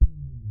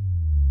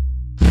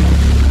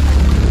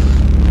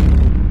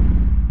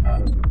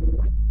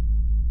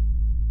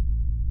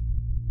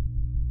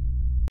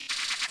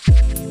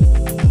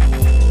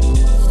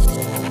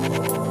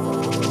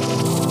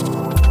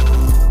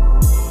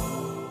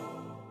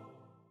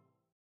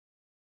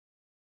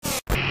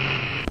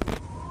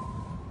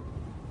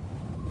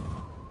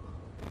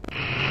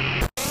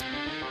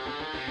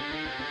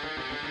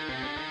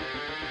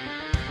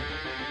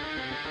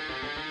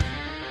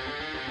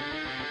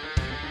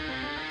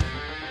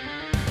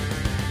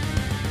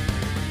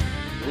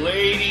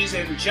Ladies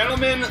and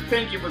gentlemen,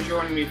 thank you for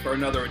joining me for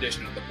another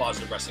edition of the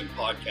Positive Wrestling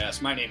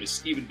Podcast. My name is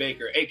Stephen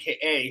Baker,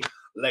 a.k.a.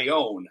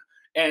 Leon.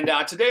 And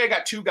today I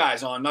got two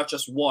guys on, not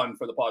just one,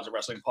 for the Positive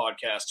Wrestling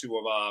Podcast,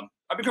 who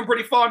I've become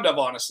pretty fond of,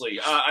 honestly.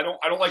 I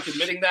don't like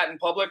admitting that in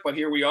public, but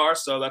here we are,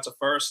 so that's a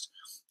first.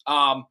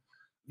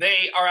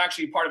 They are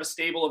actually part of a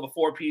stable of a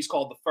four-piece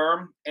called The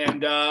Firm.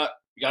 And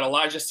you got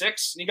Elijah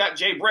Six, and you got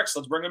Jay Bricks.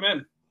 Let's bring him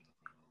in.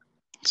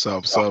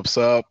 Sup?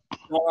 Hold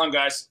on,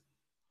 guys.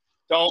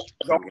 Don't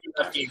do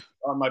that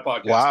on my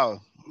podcast.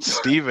 Wow,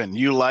 Steven,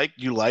 you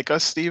like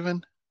us,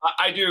 Steven?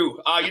 I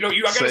do. I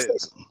gotta say,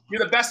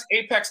 you're the best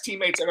Apex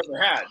teammates I've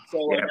ever had.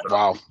 So,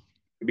 wow.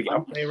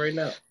 I'm playing right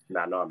now.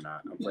 No, I'm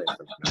not. I'm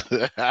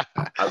playing.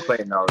 I'm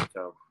playing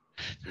Naruto.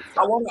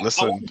 I want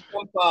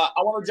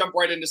to jump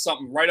right into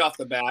something right off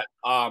the bat.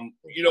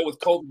 With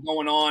COVID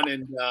going on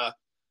and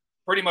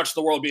pretty much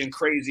the world being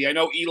crazy. I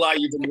know, Eli,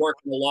 you've been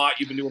working a lot.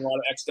 You've been doing a lot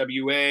of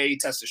XWA,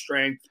 Test of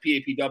Strength,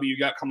 PAPW you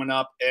got coming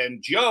up.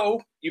 And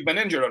Joe, you've been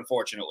injured,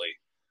 unfortunately.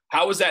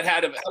 How has that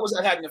had an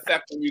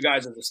effect on you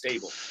guys as a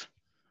stable?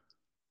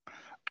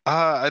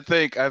 I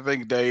think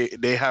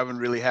they haven't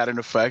really had an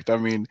effect. I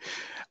mean,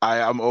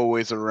 I'm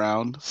always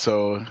around,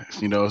 so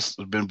it's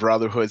been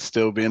brotherhood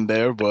still been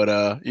there, but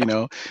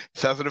it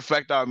has an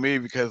effect on me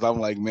because I'm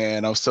like,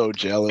 man, I'm so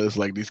jealous.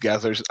 Like, these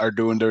guys are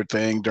doing their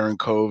thing during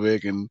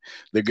COVID and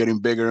they're getting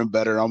bigger and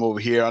better. I'm over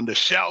here on the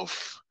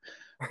shelf.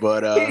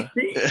 But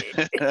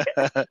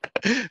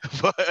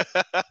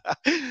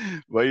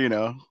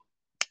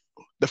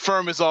the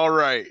Firm is all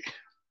right.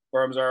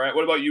 Firm's all right.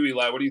 What about you,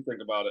 Eli? What do you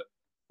think about it?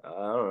 I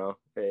don't know.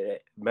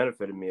 It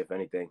benefited me, if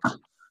anything.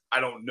 I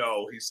don't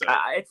know, he said.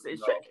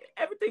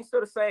 Everything's still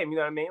the same, you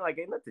know what I mean? Like,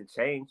 ain't nothing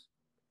changed.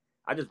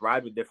 I just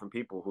ride with different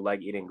people who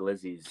like eating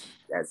glizzies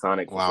at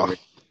Sonic. Wow.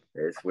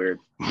 It's weird.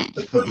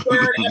 The third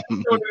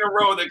episode in a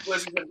row that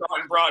glizzies have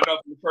gotten brought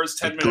up in the first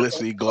 10 minutes.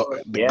 Glizzy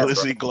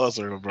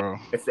glosser, bro.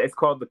 It's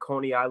called the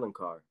Coney Island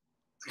car.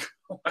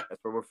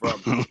 That's where we're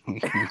from. Well,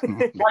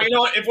 you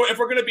know what? If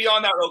we're going to be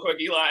on that real quick,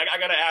 Eli, I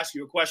got to ask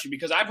you a question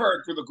because I've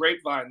heard through the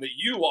grapevine that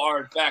you are,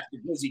 in fact, the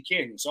Glizzy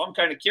King. So I'm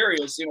kind of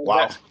curious,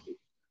 wow.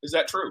 Is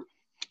that true?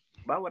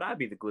 Why would I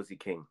be the Glizzy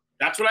King?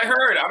 That's what I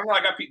heard. I don't know.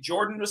 I got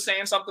Jordan was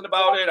saying something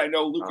about it. I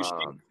know Lucas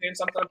was saying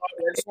something about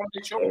it. I just want to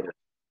make sure.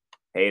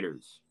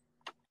 Haters.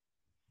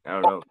 I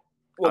don't know.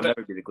 I'll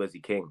never be the Glizzy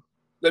King.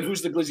 Then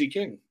who's the Glizzy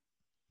King?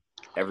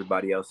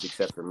 Everybody else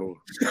except for me.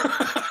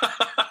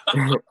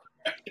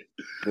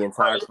 The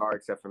entire car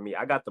except for me.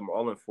 I got them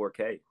all in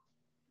 4K.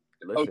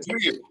 Listen, oh, do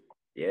you?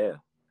 Yeah.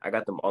 I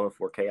got them all in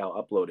 4K.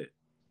 I'll upload it.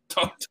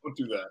 Don't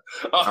do that.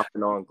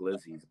 Hopping on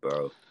glizzies,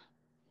 bro.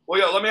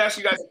 Well, let me ask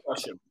you guys a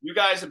question. You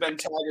guys have been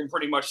tagging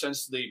pretty much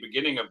since the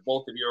beginning of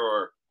both of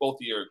your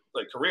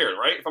career,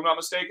 right? If I'm not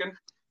mistaken.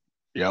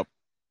 Yep.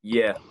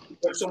 Yeah.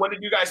 So when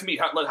did you guys meet?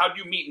 How did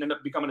you meet and end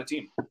up becoming a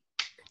team?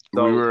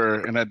 So, we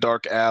were in a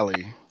dark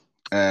alley,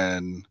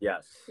 and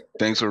yes,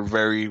 things were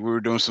we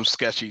were doing some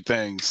sketchy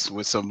things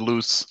with some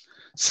loose,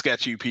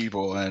 sketchy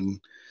people,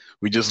 and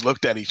we just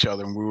looked at each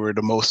other, and we were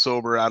the most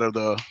sober out of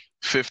the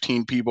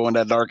 15 people in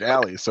that dark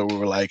alley. So we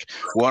were like,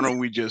 why don't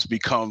we just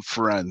become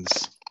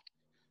friends?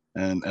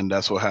 And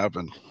that's what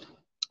happened.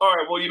 All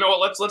right. Well, you know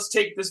what? Let's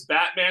take this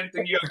Batman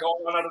thing you got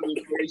going on out of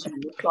the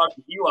equation. Let's talk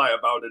to Eli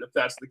about it if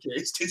that's the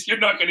case, because you're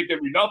not going to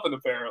give me nothing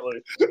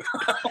apparently.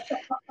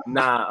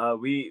 Nah,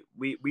 we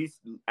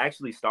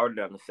actually started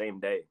on the same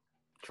day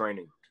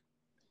training,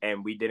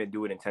 and we didn't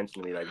do it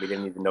intentionally. Like, we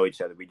didn't even know each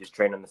other. We just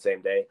trained on the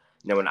same day.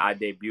 And then when I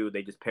debuted,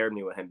 they just paired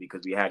me with him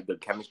because we had good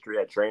chemistry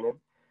at training,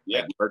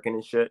 like working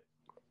and shit.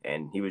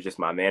 And he was just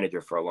my manager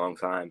for a long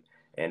time.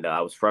 And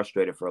I was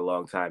frustrated for a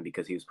long time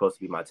because he was supposed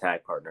to be my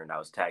tag partner, and I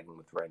was tagging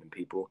with random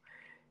people.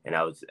 And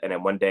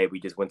then one day we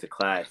just went to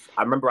class.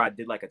 I remember I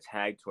did like a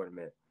tag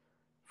tournament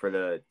for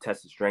the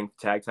Test of Strength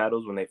tag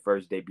titles when they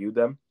first debuted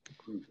them.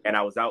 And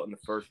I was out in the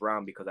first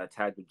round because I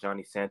tagged with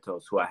Johnny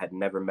Santos, who I had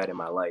never met in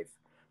my life.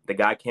 The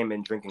guy came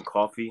in drinking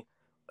coffee.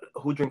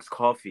 Who drinks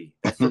coffee?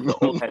 That's just the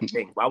old head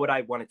thing. Why would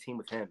I want to team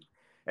with him?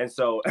 And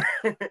so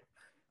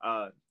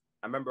I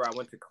remember I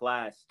went to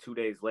class 2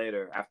 days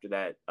later after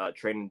that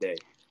training day.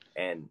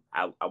 And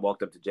I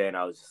walked up to Jay and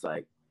I was just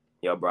like,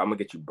 yo, bro, I'm going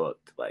to get you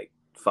booked. Like,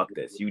 fuck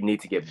this. You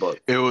need to get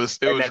booked. It was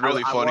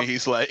really funny.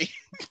 He's like,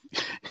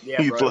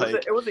 yeah, bro,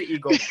 it was an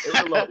ego. It was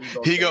a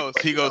little ego.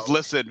 He goes,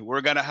 listen, we're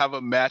going to have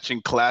a match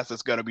in class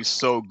that's going to be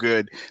so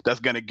good.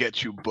 That's going to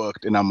get you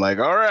booked. And I'm like,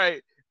 all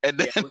right. And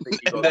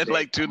then,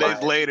 like 2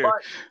 days later,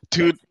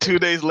 two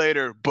days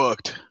later,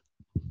 booked.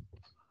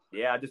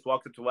 Yeah, I just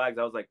walked up to Wags.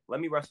 I was like, let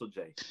me wrestle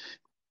Jay.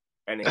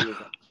 And then he was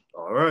like,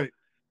 all right.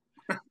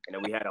 And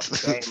then we had a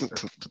banger.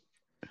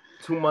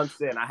 2 months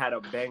in, I had a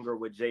banger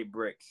with Jay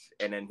Bricks,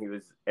 and then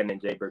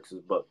Jay Bricks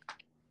was booked.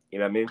 You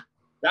know what I mean?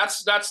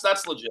 That's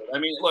legit. I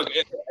mean, look,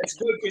 it's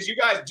good because you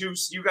guys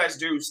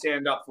do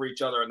stand up for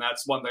each other, and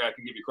that's one thing I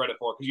can give you credit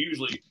for because you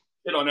usually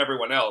hit on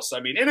everyone else. I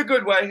mean, in a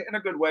good way,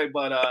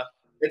 but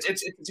it's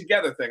a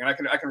together thing, and I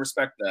can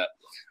respect that.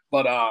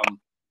 But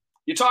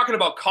you're talking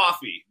about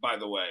coffee, by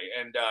the way,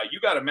 and you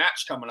got a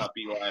match coming up,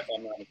 Eli, if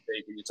I'm not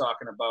mistaken. You're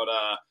talking about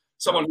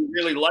someone who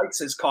really likes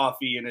his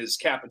coffee and his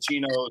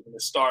cappuccinos and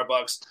his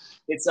Starbucks.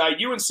 It's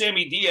you and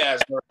Sammy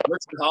Diaz,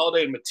 Richard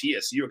Holiday and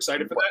Matias. You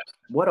excited for that?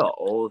 What a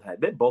old head.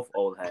 They're both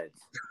old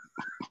heads.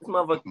 This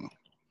motherfucker,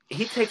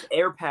 he takes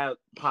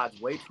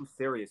AirPods way too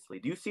seriously.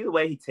 Do you see the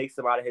way he takes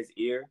them out of his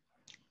ear?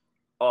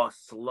 Oh,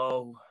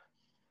 slow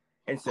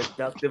and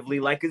seductively,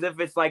 like as if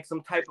it's like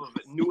some type of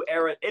new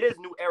era. It is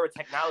new era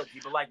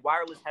technology, but like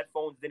wireless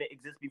headphones didn't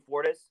exist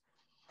before this.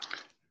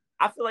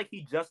 I feel like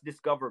he just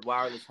discovered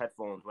wireless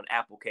headphones when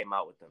Apple came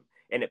out with them,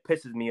 and it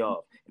pisses me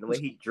off. And the way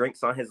he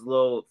drinks on his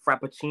little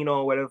frappuccino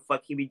or whatever the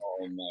fuck he be,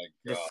 Oh my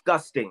god,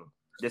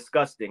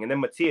 disgusting. And then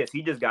Matias,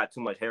 he just got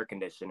too much hair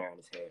conditioner in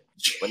his hair.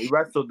 When he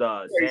wrestled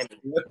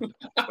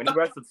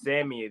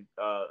Sammy,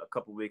 a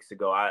couple weeks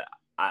ago,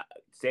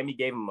 Sammy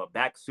gave him a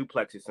back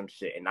suplex or some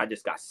shit, and I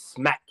just got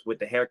smacked with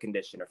the hair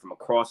conditioner from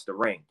across the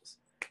ring,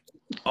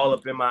 all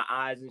up in my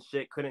eyes and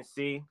shit. Couldn't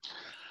see.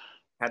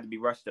 Had to be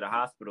rushed to the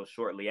hospital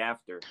shortly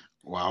after.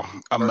 Wow,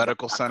 a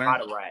medical center.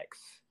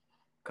 Cataracts,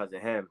 because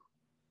of him.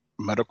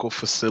 Medical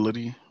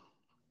facility.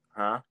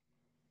 Huh?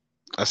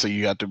 I say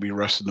you have to be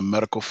rushed to the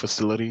medical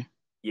facility.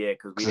 Yeah,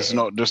 because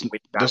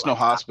there's no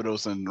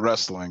hospitals in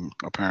wrestling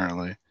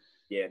apparently.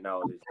 Yeah,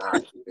 no, there's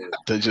not.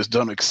 They just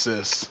don't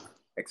exist.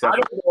 I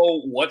don't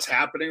know what's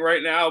happening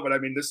right now, but I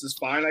mean, this is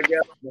fine, I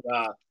guess.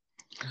 But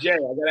Jay, I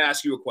gotta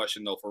ask you a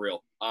question though, for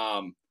real.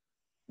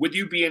 With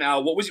you being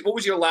out, what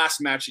was your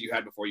last match that you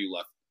had before you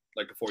left?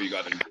 Like before you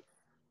got in?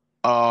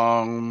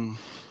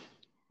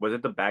 Was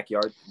it the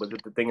backyard? Was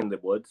it the thing in the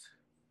woods?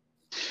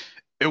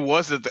 It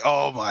wasn't.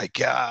 Oh my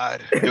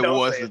god! It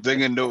was the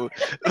thing in the.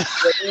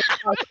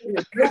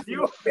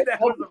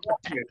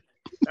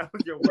 That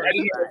was your worst.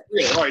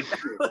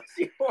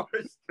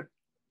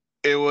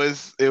 It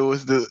was.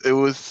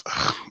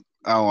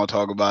 I don't want to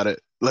talk about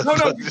it. Talk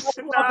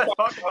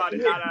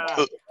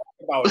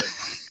about it.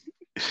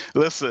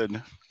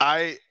 Listen,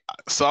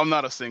 I'm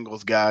not a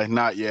singles guy,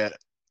 not yet,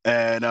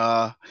 and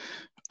I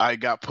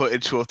got put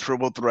into a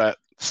triple threat.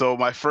 So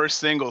my first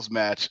singles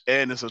match,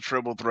 and it's a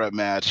triple threat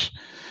match,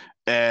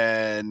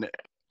 and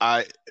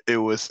it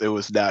was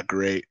not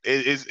great.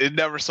 It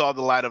never saw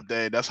the light of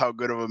day. That's how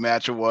good of a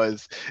match it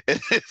was.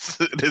 It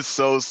is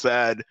so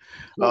sad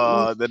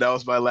that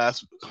was my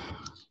last.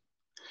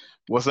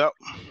 What's up?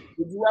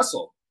 Who did you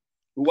wrestle?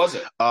 Who was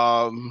it?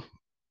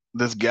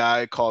 This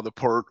guy called the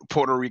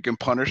Puerto Rican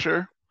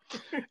Punisher,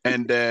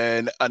 and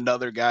then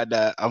another guy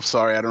that I'm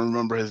sorry I don't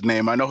remember his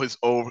name. I know he's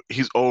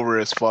over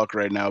as fuck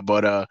right now,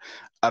 but I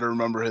don't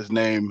remember his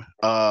name.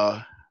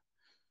 But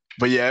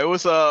yeah, it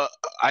was I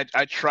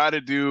tried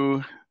to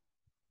do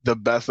the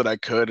best that I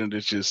could, and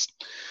it just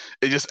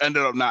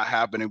ended up not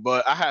happening.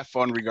 But I had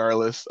fun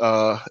regardless.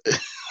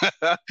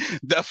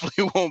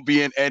 Definitely won't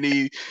be in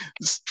any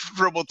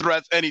triple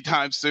threats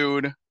anytime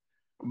soon.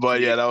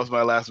 But yeah, that was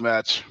my last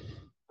match.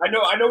 I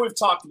know we've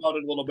talked about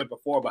it a little bit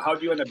before, but how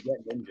did you end up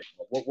getting injured?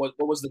 What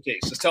was the case?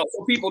 Just so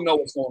people know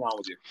what's going on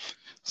with you.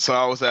 So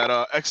I was at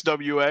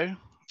XWA,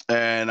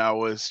 and I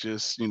was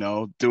just,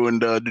 doing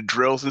the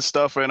drills and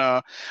stuff. And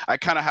I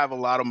kind of have a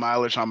lot of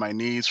mileage on my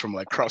knees from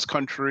like cross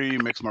country,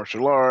 mixed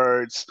martial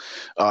arts,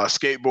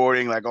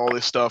 skateboarding, like all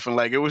this stuff. And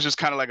like, it was just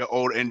kind of like an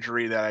old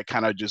injury that I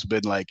kind of just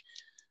been like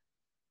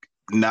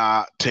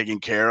not taking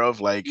care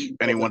of. Like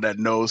anyone that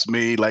knows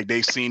me, like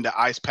they've seen the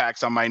ice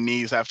packs on my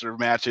knees after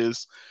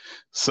matches.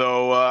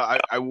 So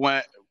I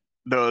went,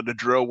 the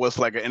drill was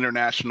like an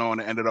international,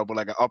 and it ended up with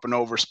like an up and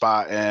over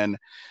spot. And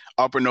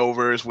up and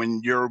overs, when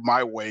you're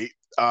my weight,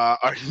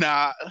 are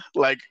not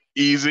like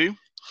easy.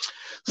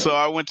 So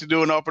I went to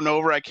do an up and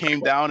over. I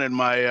came down and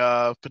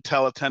my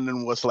patella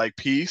tendon was like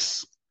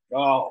piece.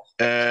 Oh.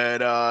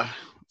 And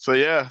so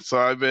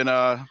I've been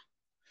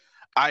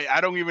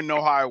I don't even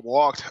know how I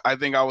walked. I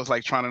think I was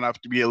like trying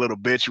not to be a little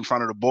bitch in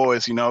front of the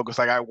boys, because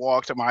like I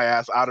walked my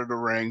ass out of the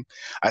ring.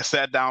 I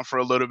sat down for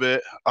a little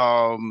bit.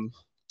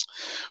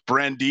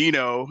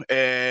 Brandino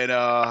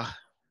and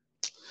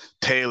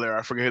Taylor,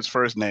 I forget his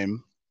first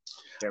name,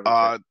 they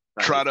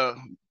try to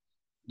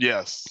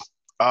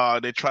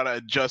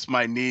adjust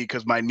my knee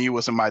because my knee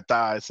was in my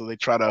thigh. So they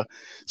try to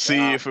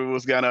see if it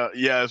was gonna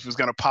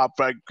pop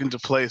back into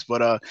place,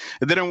 but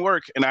it didn't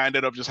work, and I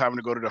ended up just having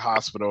to go to the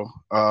hospital.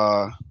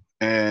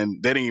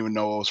 And they didn't even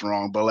know what was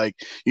wrong. But like,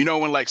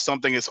 when like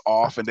something is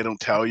off and they don't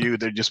tell you,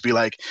 they'd just be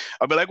like,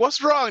 I'll be like,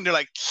 what's wrong? And they're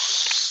like,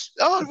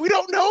 oh, we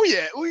don't know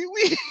yet. We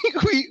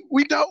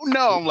don't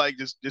know. I'm like,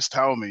 just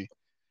tell me.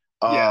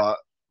 That's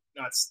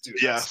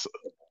stupid. Yeah.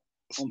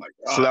 Oh my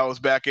God. So that was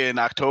back in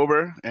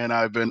October, and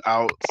I've been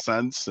out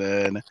since,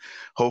 and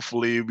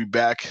hopefully be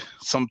back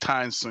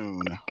sometime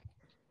soon.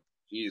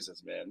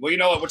 Jesus, man. Well, you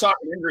know what? We're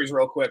talking injuries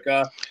real quick.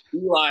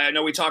 Eli, I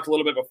know we talked a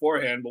little bit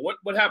beforehand, but what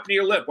happened to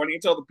your lip? Why don't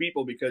you tell the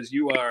people? Because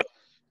you got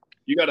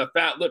a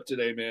fat lip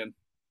today, man.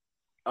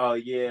 Oh,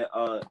 yeah.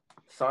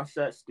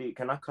 Sunset Steve.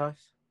 Can I cuss?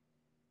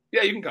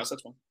 Yeah, you can cuss.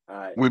 That's fine. All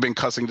right. We've been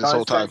cussing this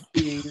whole time.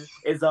 Steve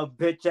is a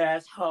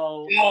bitch-ass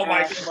hoe. Oh,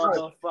 my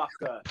God.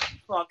 Motherfucker.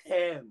 Fuck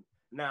him.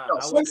 Nah.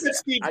 No, Sunset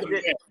Steve's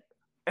the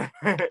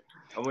man.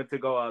 I went to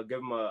go give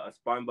him a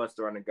spine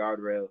buster on the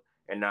guardrail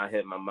and not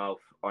hit my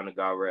mouth on the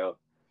guardrail.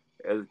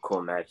 It was a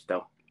cool match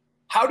though.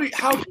 How do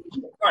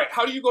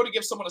you go to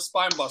give someone a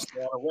spine buster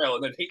on a rail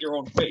and then hit your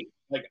own face?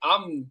 Like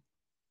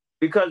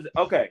Because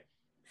okay,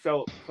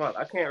 so fuck,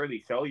 I can't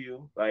really show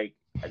you. Like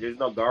there's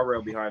no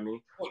guardrail behind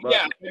me. Well,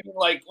 yeah, I mean,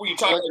 like were you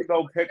talking to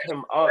go pick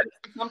him up?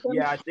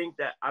 Yeah, I think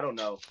that I don't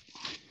know.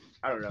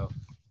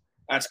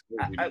 That's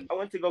crazy. I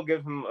went to go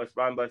give him a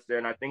spine buster,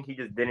 and I think he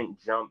just didn't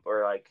jump,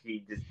 or like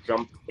he just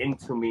jumped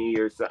into me,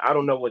 or so. I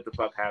don't know what the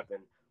fuck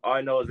happened. All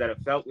I know is that it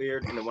felt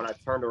weird, and then when I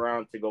turned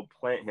around to go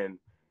plant him,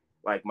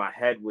 like my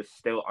head was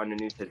still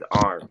underneath his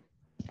arm.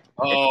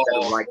 Instead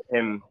of like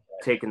him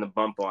taking the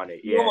bump on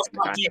it. Yeah,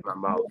 I hit my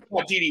mouth.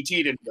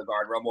 DDT'd into the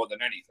guardrail more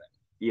than anything.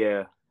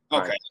 Yeah.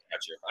 Okay, right.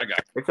 I got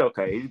you. It's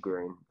okay. He's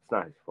green. It's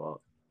not his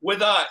fault. With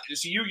so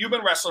you've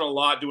been wrestling a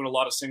lot, doing a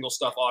lot of single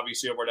stuff,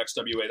 obviously over at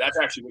XWA. That's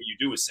actually what you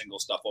do is single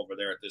stuff over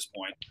there at this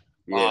point.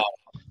 Yeah.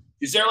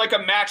 Is there like a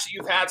match that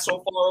you've had so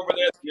far over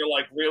there that you're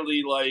like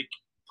really like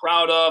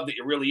proud of, that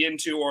you're really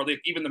into, or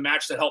even the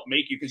match that helped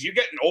make you? Because you're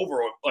getting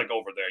over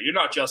there. You're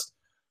not just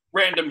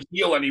random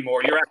heel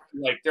anymore. You're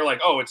actually like they're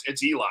like, oh,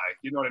 it's Eli.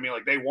 You know what I mean?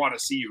 Like they want to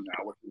see you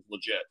now, which is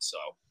legit. So.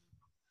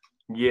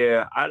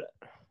 Yeah,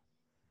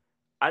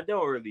 I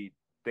don't really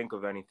think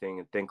of anything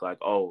and think like,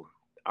 oh,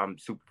 I'm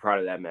super proud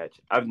of that match.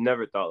 I've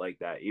never thought like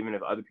that. Even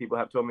if other people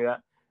have told me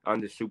that,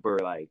 I'm just super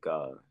like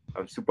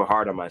I'm super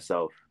hard on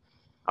myself.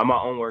 I'm my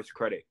own worst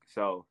critic.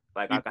 So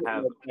like I could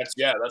have that's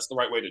the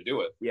right way to do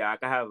it. Yeah, I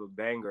could have a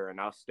banger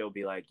and I'll still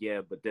be like,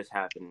 yeah, but this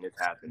happened,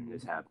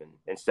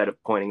 instead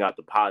of pointing out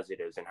the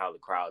positives and how the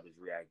crowd is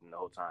reacting the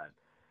whole time.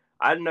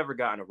 I've never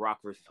gotten a Rock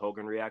versus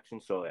Hogan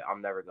reaction, so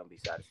I'm never gonna be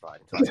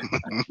satisfied until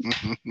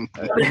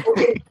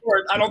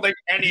I don't think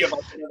any of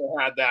us have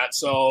ever had that.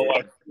 So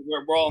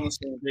we're all on the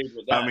same page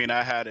with that. I mean,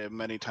 I had it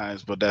many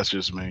times, but that's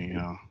just me, you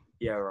know.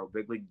 Yeah, bro,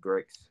 Big League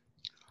Bricks.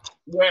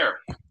 Where?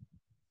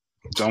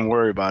 Don't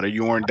worry about it.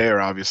 You weren't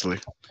there, obviously.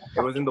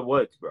 It was in the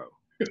woods, bro.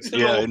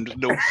 Yeah, in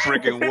the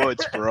freaking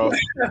woods, bro.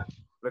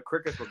 The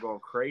crickets were going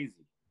crazy.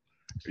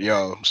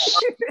 Yo.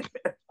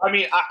 I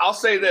mean, I'll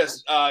say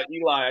this,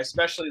 Eli,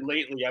 especially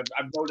lately,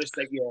 I've noticed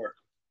that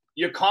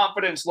your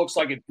confidence looks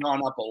like it's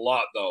gone up a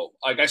lot, though.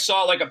 Like I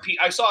saw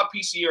a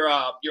piece of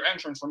your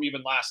entrance from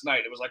even last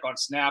night. It was like on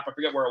Snap. I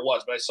forget where it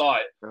was, but I saw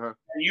it. Uh-huh.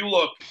 And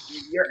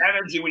your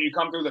energy when you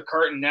come through the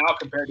curtain now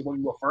compared to when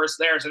you were first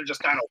there, instead of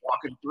just kind of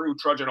walking through,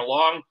 trudging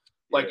along,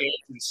 like it's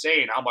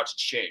insane how much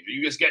it's changed. Are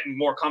you just getting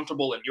more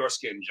comfortable in your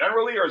skin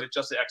generally, or is it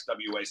just the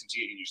XWA since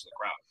you're getting used to the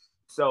crowd?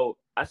 So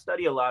I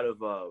study a lot of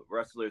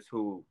wrestlers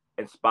who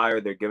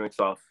inspire their gimmicks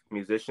off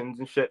musicians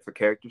and shit for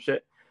character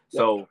shit.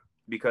 So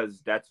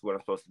because that's what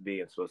I'm supposed to be.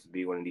 I'm supposed to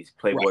be one of these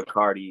Playboy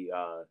Cardi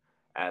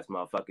ass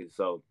motherfuckers.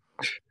 So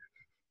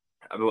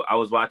I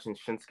was watching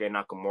Shinsuke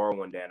Nakamura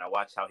one day, and I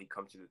watched how he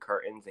comes through the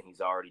curtains, and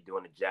he's already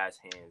doing the jazz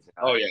hands.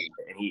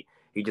 And he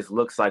just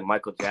looks like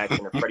Michael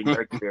Jackson or Freddie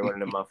Mercury or one of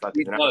them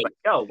motherfuckers. And I was like,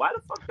 yo, why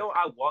the fuck don't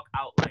I walk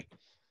out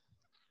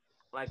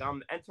like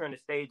I'm entering the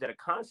stage at a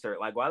concert?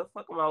 Like, why the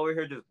fuck am I over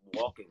here just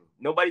walking?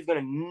 Nobody's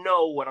gonna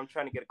know what I'm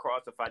trying to get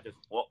across if I just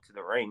walk to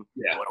the ring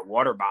with a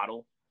water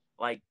bottle.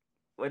 Like,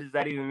 what does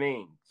that even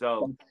mean?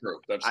 So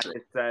that's true.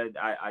 Just said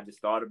I just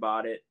thought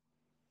about it.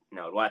 You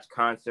know, watch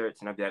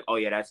concerts and I'd be like, oh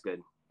yeah, that's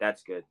good.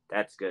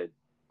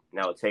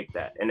 No, take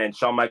that. And then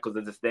Shawn Michaels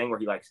does this thing where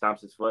he like stomps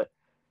his foot.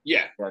 Yeah.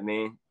 You know what I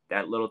mean?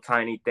 That little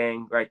tiny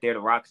thing right there, the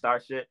rock star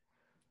shit.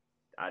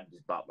 I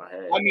just bopped my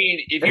head. I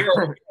mean, if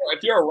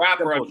you're a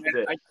rapper,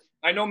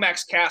 I know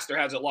Max Caster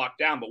has it locked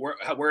down, but where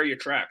are your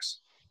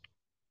tracks?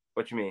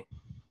 What you mean?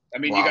 I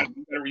mean, you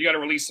got to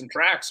release some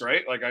tracks,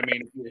 right? Like, I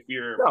mean, if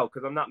you're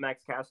because I'm not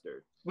Max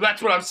Caster. Well,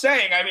 that's what I'm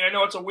saying. I mean, I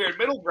know it's a weird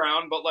middle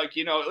ground, but like,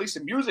 you know, at least a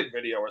music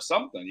video or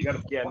something. You got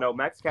to. Yeah, no,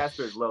 Max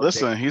Caster is low.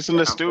 Listen, he's in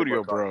the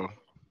studio, bro.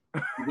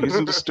 He's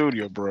in the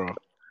studio, bro.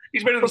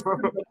 He's been in the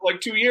studio for like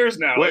 2 years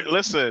now. Wait,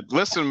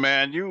 listen,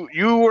 man.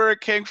 You were a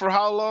king for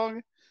how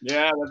long?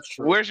 Yeah, that's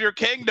true. Where's your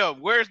kingdom?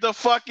 Where's the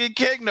fucking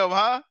kingdom,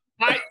 huh?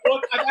 I've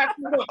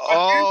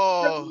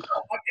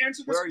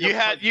answered this. You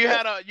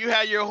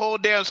had your whole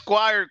damn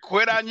squire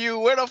quit on you.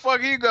 Where the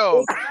fuck you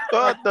go?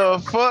 What the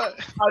fuck?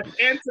 I've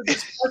answered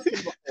this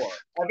question before.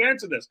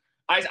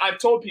 I've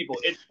told people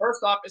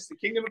first off, it's the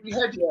kingdom of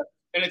Beheadya,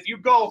 and if you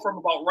go from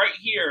about right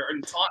here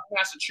in Taunton,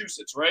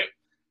 Massachusetts, right,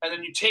 and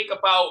then you take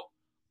about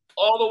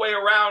all the way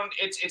around,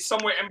 it's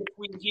somewhere in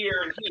between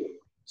here and here.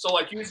 So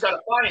like you just gotta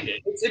find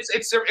it.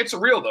 It's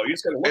real though. You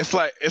just gotta look.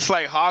 It's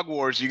like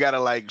Hogwarts. You gotta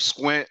like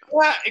squint.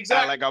 Yeah,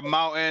 exactly. Like a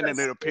mountain, and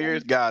it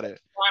appears. Got it.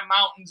 Climb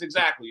mountains,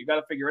 exactly. You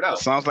gotta figure it out.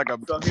 Sounds like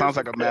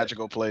a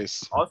magical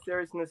place. All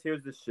seriousness,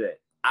 here's the shit.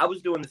 I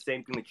was doing the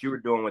same thing that you were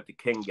doing with the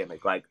king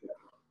gimmick. Like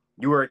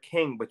you were a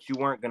king, but you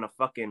weren't gonna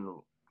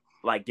fucking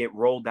like get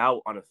rolled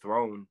out on a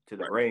throne to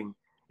the ring.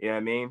 You know what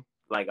I mean?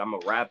 Like I'm a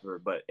rapper,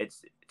 but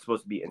it's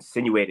supposed to be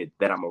insinuated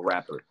that I'm a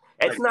rapper.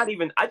 It's not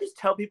even, I just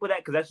tell people that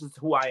because that's just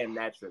who I am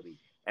naturally.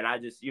 And I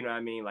just, you know what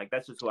I mean? Like,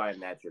 that's just who I am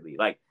naturally.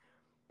 Like,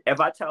 if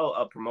I tell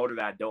a promoter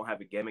that I don't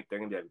have a gimmick, they're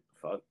going to be like,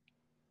 fuck.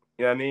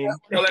 You know what I mean?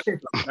 No, that's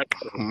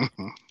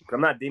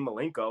I'm not Dean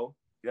Malenko.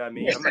 You know what I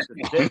mean? I'm not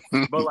the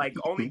shit. But like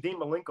only Dean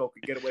Malenko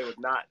could get away with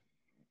not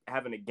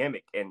having a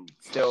gimmick and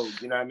still,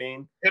 you know what I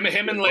mean?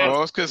 him and Lance.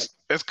 Well,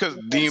 it's because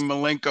Dean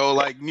Malenko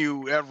like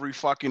knew every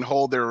fucking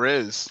hole there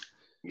is.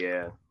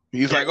 Yeah.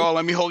 He's like, oh,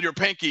 let me hold your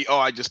pinky. Oh,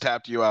 I just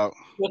tapped you out.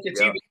 Look,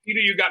 it's either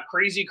you got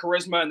crazy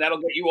charisma and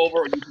that'll get you over,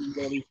 or you can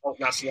really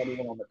not see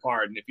anyone on the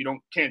card. And if you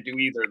can't do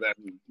either, then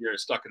you're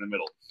stuck in the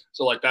middle.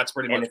 So like that's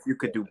pretty much. And if you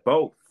could do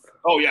both.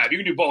 Oh yeah, if you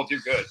can do both, you're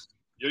good.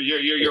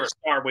 You're a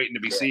star waiting to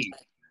be seen.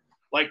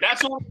 Like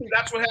that's what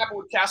happened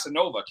with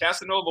Casanova.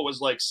 Casanova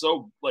was like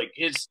so like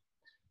his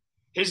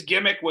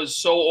gimmick was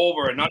so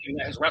over, and not even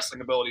that his wrestling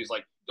ability is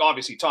like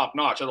obviously top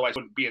notch. Otherwise,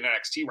 wouldn't be in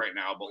NXT right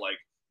now. But like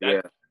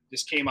that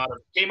just came out of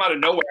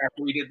nowhere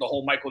after we did the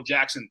whole Michael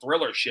Jackson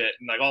Thriller shit,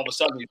 and like all of a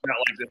sudden he's got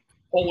like this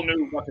whole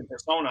new fucking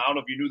persona. I don't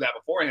know if you knew that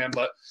beforehand,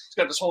 but he's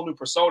got this whole new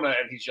persona,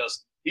 and he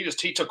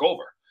took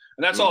over,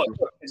 and that's all it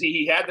took.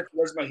 He had the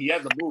charisma, he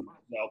had the moves.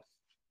 So,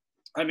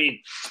 I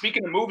mean,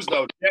 speaking of moves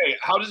though, Jay,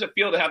 how does it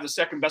feel to have the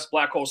second best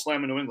black hole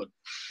slam in New England?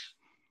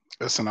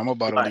 Listen, I'm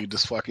about to leave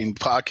this fucking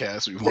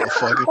podcast, you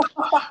motherfucker.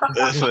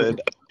 Listen,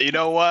 you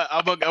know what?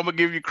 I'm gonna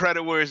give you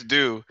credit where it's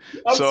due.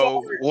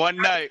 So one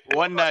night,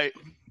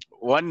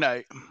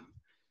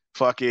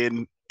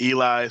 fucking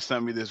Eli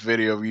sent me this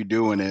video of you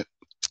doing it,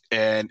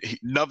 and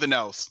nothing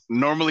else.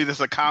 Normally,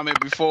 there's a comment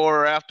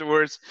before or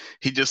afterwards.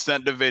 He just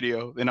sent the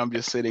video, and I'm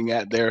just sitting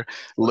there.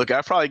 Look,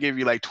 I probably gave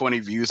you like 20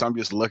 views. I'm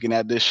just looking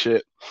at this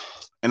shit.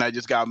 And I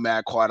just got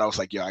mad quiet. I was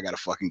like, yo, I got to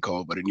fucking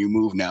call, but a new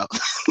move now.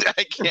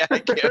 I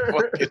can't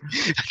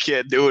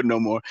do it no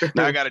more.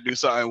 Now I got to do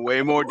something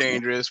way more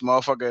dangerous.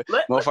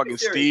 Motherfucking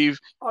Steve.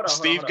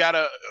 Steve got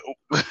to,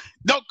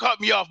 don't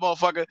cut me off,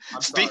 motherfucker.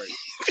 I'm Steve.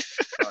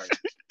 sorry.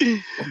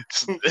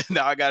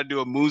 Now I got to do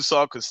a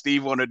moonsault because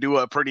Steve want to do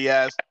a pretty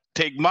ass,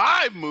 take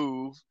my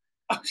move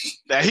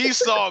that he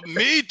saw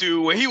me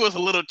do when he was a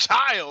little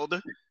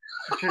child.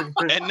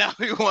 And now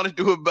he want to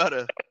do it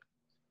better.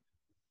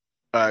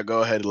 All right,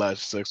 go ahead, Elijah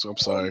Six. I'm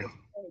sorry.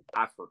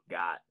 I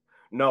forgot.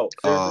 No,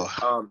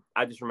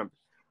 I just remembered.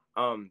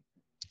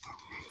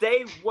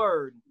 Say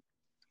word.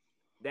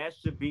 That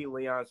should be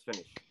Leon's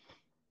finish.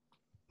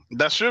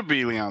 That should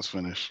be Leon's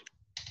finish.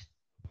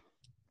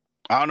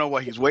 I don't know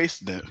why he's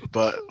wasting it,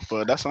 but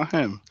that's on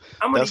him.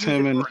 I'm gonna that's use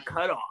him it and for a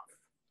cutoff.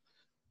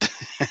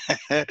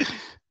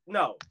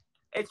 No,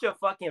 it's your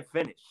fucking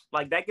finish.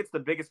 Like that gets the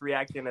biggest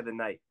reaction of the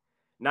night.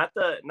 Not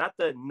the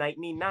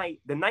nighty night.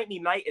 The nighty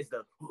night is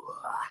the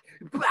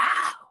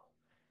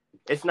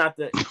it's not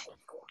the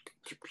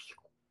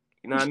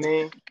you know what I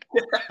mean?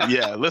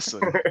 Yeah,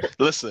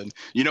 listen.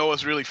 You know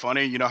what's really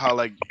funny? You know how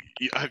like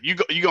you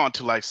go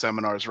into like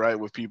seminars, right,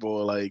 with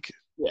people like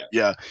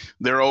yeah,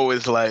 they're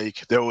always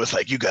like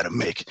you gotta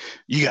make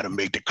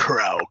the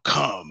crowd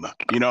come.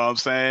 You know what I'm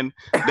saying?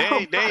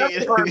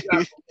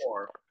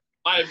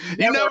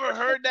 You never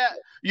heard that?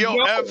 Yo,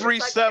 No, every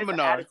it's like,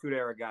 seminar, it's an Attitude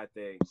Era guy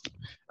thing.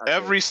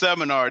 every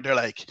seminar, they're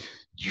like,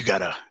 you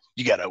gotta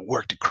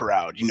work the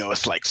crowd. You know,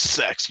 it's like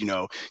sex. You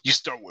know, you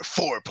start with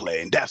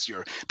foreplay, and that's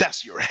your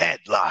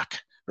headlock,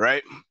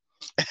 right?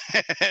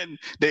 And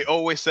they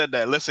always said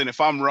that. Listen, if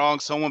I'm wrong,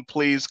 someone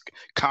please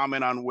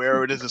comment on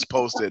where it is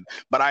posted.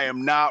 But I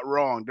am not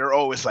wrong. They're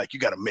always like, you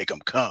gotta make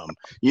them come.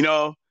 You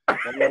know,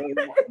 the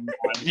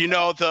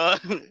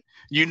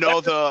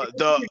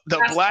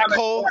black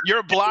hole,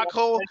 your black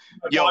hole,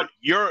 yo,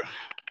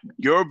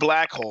 your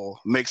black hole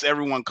makes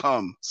everyone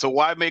come. So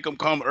why make them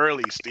come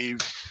early,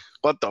 Steve?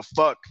 What the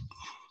fuck?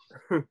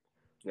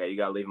 Yeah, you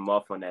gotta leave them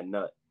off on that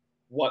nut.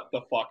 What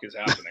the fuck is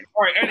happening?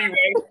 All right,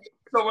 anyway,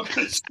 so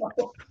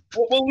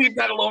we'll leave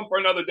that alone for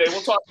another day.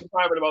 We'll talk in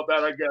private about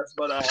that, I guess.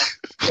 But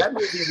that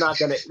means he's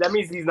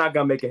not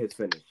gonna make it his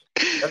finish.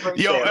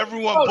 Yo,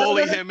 everyone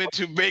bully him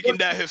into making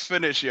that his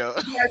finish, yo.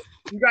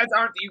 You guys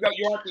aren't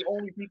the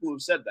only people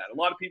who've said that. A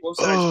lot of people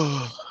have said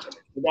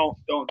don't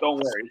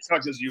worry. It's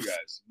not just you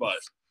guys, but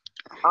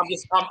I'm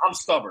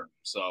stubborn,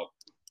 so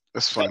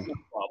that's fine. That's no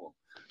problem.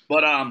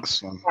 But all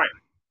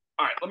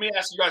right. Let me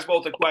ask you guys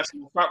both a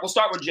question. We'll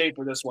start with Jay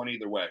for this one.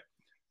 Either way,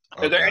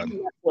 are there any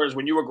wrestlers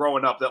when you were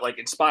growing up that like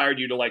inspired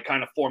you to like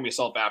kind of form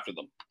yourself after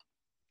them?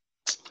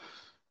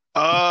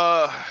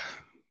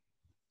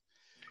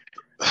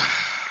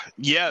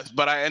 Yes,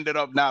 but I ended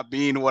up not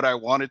being what I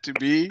wanted to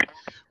be,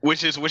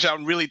 which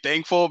I'm really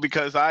thankful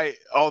because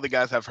all the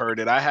guys have heard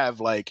it. I have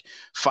like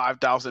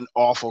 5,000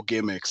 awful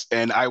gimmicks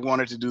and I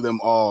wanted to do them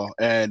all.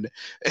 And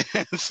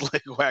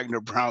Slick Wagner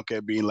Brown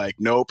kept being like,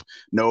 nope.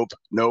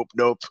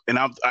 And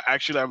I'm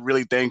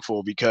really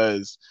thankful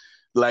because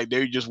like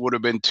they just would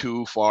have been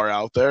too far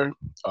out there.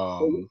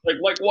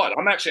 Like what?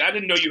 I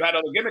didn't know you had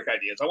other gimmick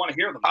ideas. I want to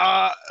hear them.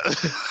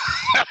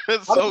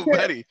 So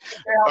many.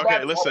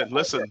 Okay, listen.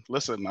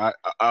 I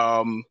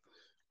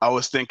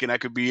was thinking I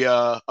could be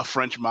a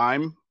French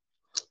mime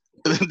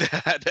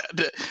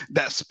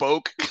that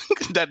spoke,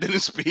 that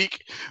didn't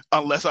speak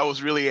unless I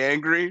was really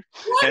angry.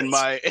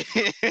 What?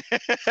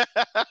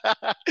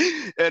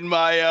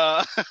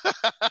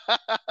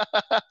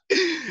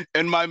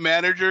 And my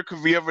manager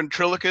could be a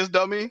ventriloquist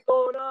dummy.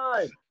 What's going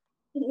on?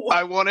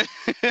 I wanted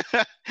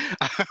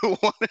I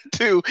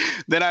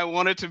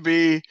wanted to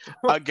be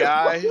a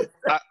guy.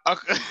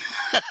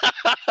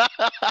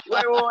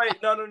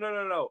 Wait.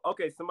 No.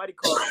 Okay, somebody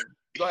called me.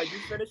 Go ahead, you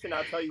finish and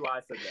I'll tell you why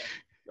I said that.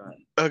 Go ahead.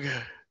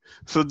 Okay.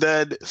 So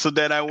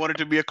then I wanted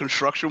to be a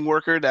construction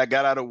worker that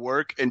got out of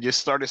work and just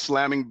started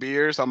slamming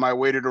beers on my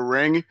way to the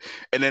ring.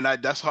 And then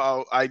that's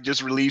how I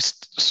just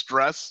released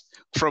stress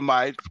from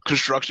my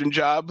construction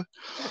job.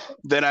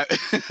 Then I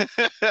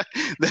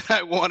then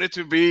I wanted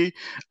to be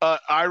an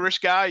Irish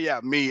guy. Yeah,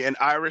 me, an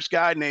Irish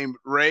guy named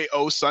Ray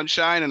O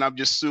Sunshine, and I'm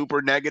just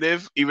super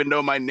negative, even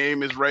though my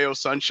name is Ray O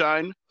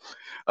Sunshine.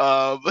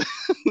 Um,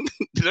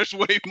 there's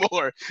way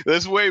more.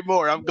 There's way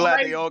more. I'm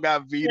glad they all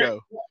got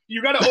veto.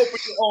 You got to open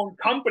your own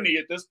company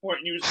at this point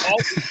and use all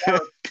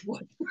the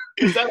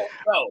is that a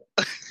spell?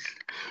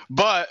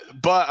 But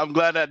I'm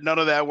glad that none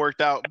of that worked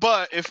out.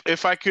 But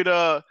if I could,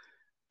 I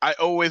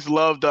always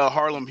loved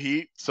Harlem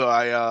Heat, so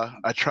I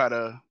try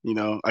to,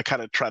 I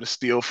kind of try to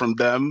steal from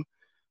them.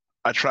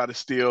 I try to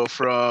steal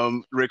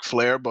from Ric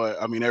Flair,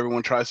 but I mean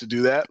everyone tries to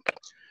do that.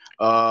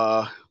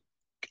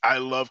 I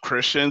love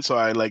Christian, so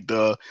I like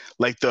the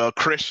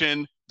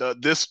Christian,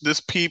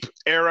 this peep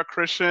era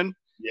Christian.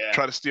 Yeah.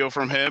 Try to steal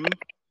from him.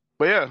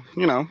 But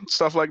yeah,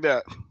 stuff like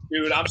that.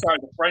 Dude, I'm sorry,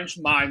 the French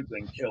mime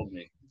thing killed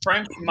me.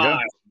 French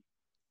mime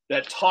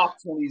that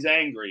talks when he's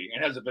angry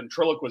and has a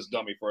ventriloquist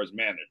dummy for his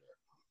manager.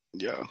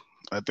 Yeah,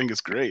 I think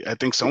it's great. I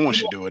think someone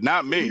should do it.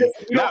 Not me.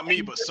 Not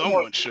me, but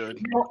someone should.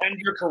 If you don't end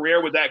your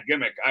career with that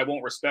gimmick, I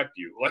won't respect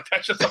you. Like,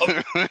 that's just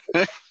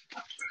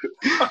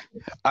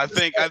I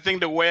think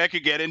the way I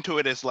could get into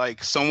it is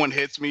like someone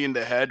hits me in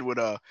the head with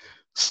a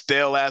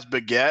stale ass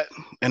baguette,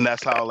 and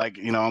that's how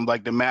I'm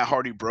like the Matt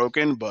Hardy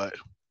broken, but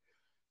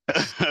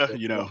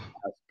baguette.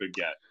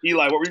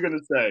 Eli, what were you gonna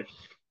say?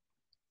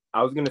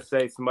 I was gonna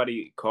say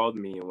somebody called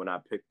me, and when I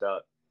picked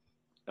up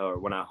or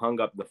when I hung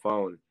up the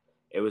phone,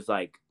 it was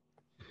like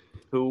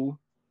 2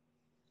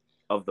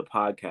 of the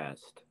podcast.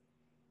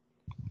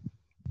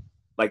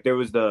 Like there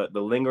was the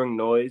lingering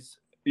noise.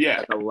 Yeah,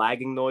 like a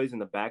lagging noise in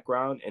the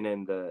background, and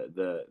then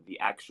the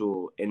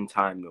actual in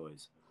time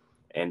noise.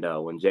 And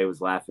when Jay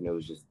was laughing, it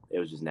was just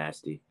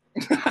nasty.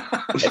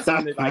 It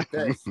sounded like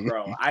this,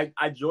 bro.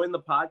 I joined the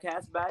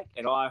podcast back,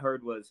 and all I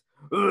heard was.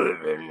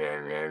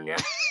 And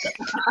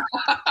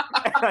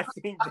I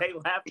seen Jay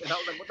laughing. I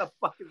was like, "What the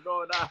fuck is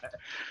going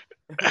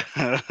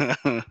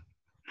on?"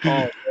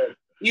 Oh,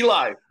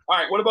 Eli. All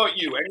right, what about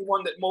you?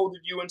 Anyone that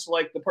molded you into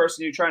like the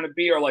person you're trying to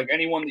be, or like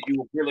anyone that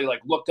you really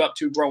like looked up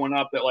to growing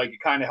up that like it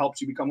kind of helps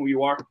you become who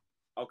you are?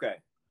 Okay,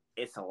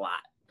 it's a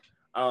lot.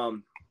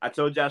 I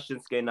told Josh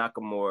Shinsuke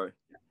Nakamura,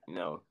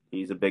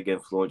 he's a big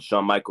influence.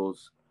 Shawn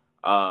Michaels,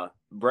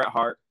 Bret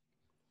Hart.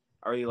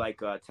 I really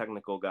like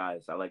technical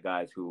guys. I like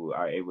guys who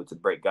are able to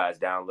break guys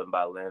down limb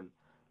by limb,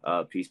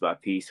 piece by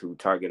piece, who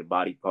target a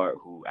body part,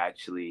 who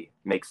actually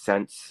make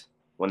sense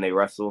when they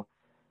wrestle.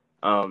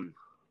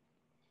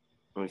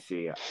 Let me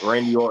see.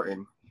 Randy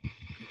Orton,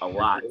 a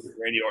lot.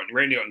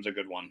 Randy Orton's a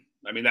good one.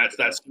 I mean, that's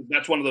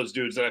one of those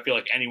dudes that I feel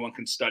like anyone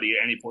can study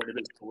at any point of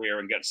his career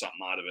and get something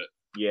out of it.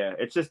 Yeah,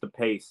 it's just the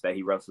pace that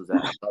he wrestles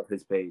at. I love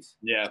his pace.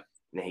 Yeah.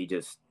 And he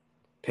just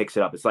picks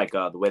it up. It's like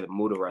the way that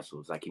Muda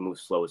wrestles. Like he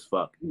moves slow as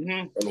fuck.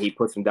 Mm-hmm. And he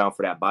puts him down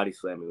for that body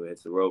slam. He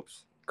hits the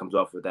ropes, comes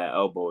off with that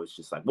elbow. It's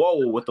just like,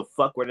 whoa, what the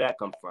fuck? Where did that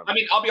come from? I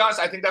mean, I'll be honest.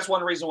 I think that's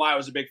one reason why I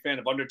was a big fan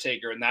of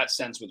Undertaker in that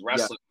sense with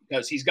wrestling,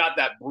 because he's got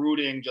that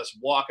brooding, just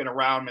walking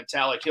around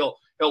mentality. He'll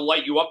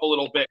light you up a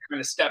little bit, kind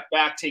of step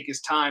back, take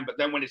his time. But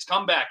then when his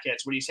comeback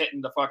hits, when he's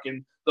hitting the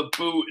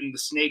boot and the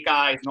snake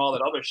eyes and all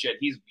that other shit,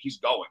 he's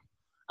going.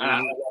 And I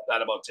love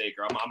that about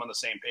Taker. I'm on the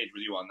same page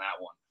with you on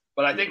that one.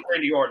 But I think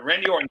Randy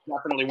Orton's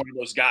definitely one of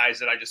those guys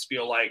that I just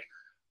feel like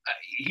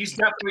he's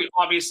definitely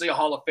obviously a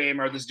Hall of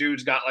Famer. This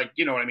dude's got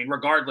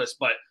regardless.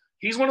 But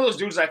he's one of those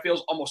dudes I feel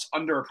is almost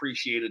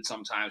underappreciated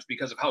sometimes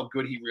because of how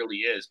good he really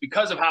is,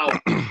 because of how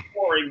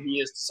boring he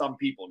is to some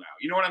people now.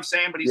 You know what I'm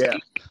saying? But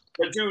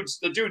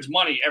the dude's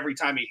money every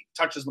time he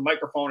touches the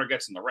microphone or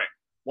gets in the ring,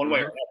 one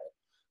way or another.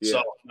 Yeah.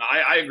 So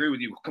I agree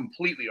with you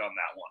completely on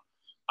that one.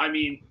 I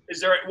mean,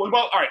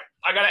 all right,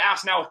 I got to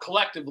ask now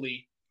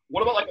collectively,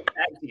 what about like a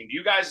tag team? Do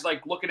you guys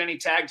like look at any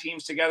tag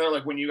teams together?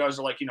 Like when you guys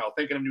are like,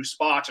 thinking of new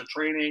spots or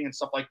training and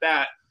stuff like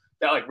that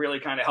like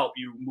really kind of help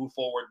you move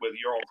forward with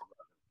your own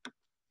progression?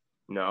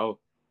 No.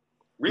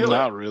 Really?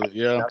 Not really.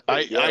 Yeah.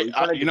 I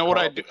you know what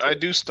I do? I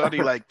do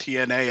study like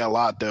TNA a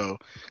lot though,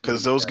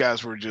 because those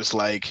guys were just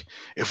like,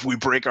 if we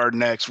break our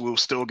necks, we'll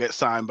still get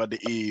signed by the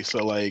E.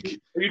 So like,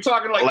 are you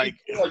talking like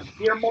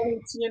Dear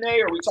Money TNA,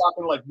 or are we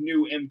talking like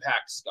new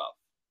Impact stuff?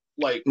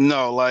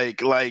 No,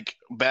 like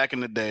back in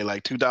the day,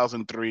 like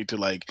 2003 to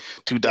like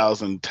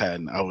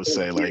 2010, I would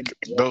say like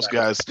those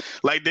guys,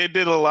 like they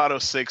did a lot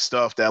of sick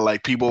stuff that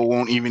like people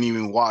won't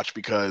even watch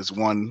because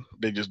one,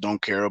 they just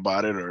don't care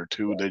about it, or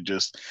two, they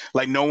just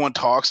like no one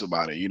talks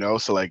about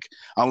it, so like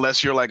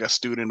unless you're like a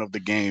student of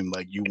the game,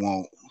 like you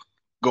won't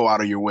go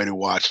out of your way to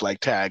watch like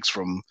tags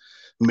from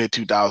mid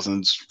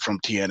 2000s from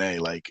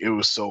TNA. Like it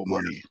was so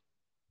money.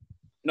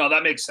 No,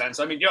 that makes sense.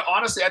 I mean,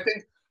 honestly, I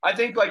think I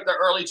think like the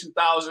early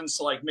 2000s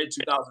to like mid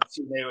 2000s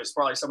TNA was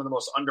probably some of the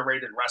most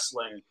underrated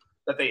wrestling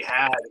that they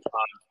had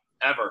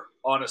ever.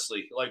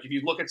 Honestly, like if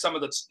you look at some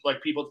of the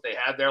like people that they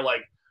had there,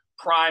 like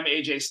prime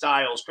AJ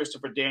Styles,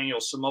 Christopher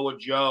Daniels, Samoa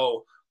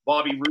Joe,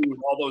 Bobby Roode,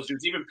 all those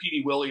dudes, even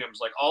Petey Williams,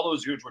 like all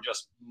those dudes were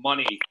just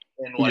money.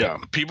 And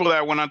like, people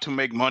that went on to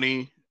make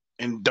money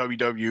in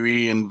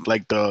WWE and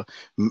like the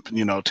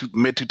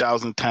mid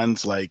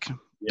 2010s, like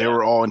they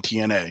were all in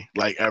TNA,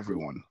 like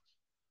everyone.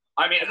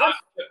 I mean,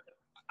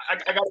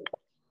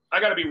 I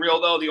got to be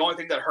real though. The only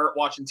thing that hurt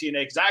watching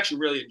TNA, because I actually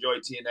really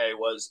enjoyed TNA,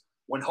 was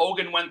when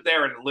Hogan went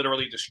there and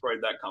literally destroyed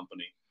that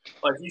company.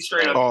 Like he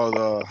straight up.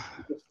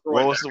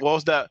 What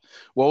was that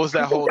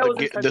whole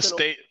the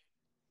state?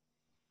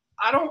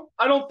 I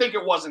don't think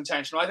it was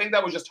intentional. I think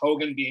that was just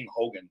Hogan being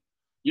Hogan.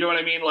 You know what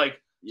I mean?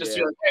 Like just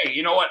be like, hey,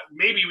 you know what?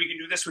 Maybe we can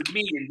do this with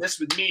me and this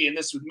with me and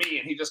this with me,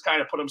 and he just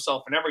kind of put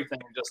himself in everything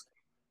and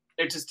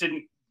it just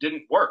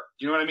didn't work.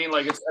 You know what I mean?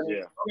 Like don't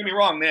get me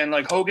wrong, man.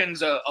 Like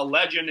Hogan's a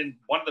legend and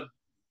one of the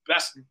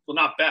best, well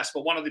not best,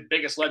 but one of the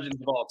biggest legends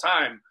of all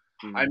time.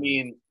 Mm-hmm. I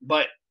mean,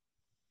 but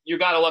you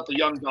got to let the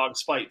young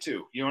dogs fight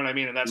too. You know what I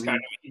mean? And that's kind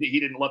of, he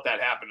didn't let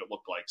that happen, it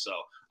looked like. So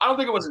I don't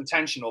think it was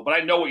intentional, but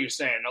I know what you're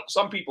saying.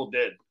 Some people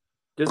did.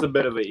 Just a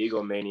bit of an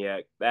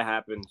egomaniac. That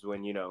happens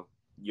when,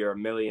 you're a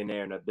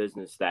millionaire in a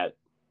business that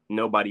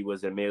nobody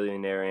was a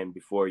millionaire in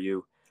before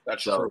you.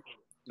 That's true.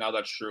 No,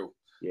 that's true.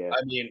 Yeah.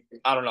 I mean,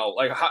 I don't know.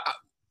 Like,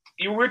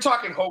 we're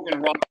talking Hogan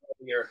and Rock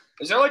here.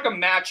 Is there like a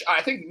match?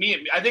 I think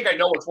I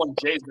know which one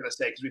Jay's going to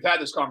say because we've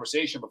had this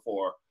conversation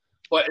before.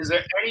 But is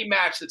there any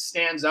match that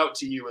stands out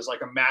to you as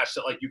like a match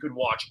that like you can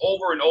watch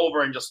over and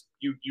over and just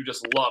you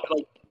just love?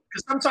 Like,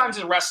 because sometimes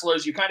as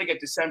wrestlers you kind of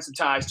get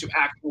desensitized to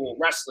actual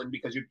wrestling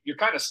because you're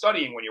kind of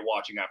studying when you're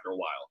watching after a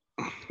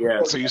while.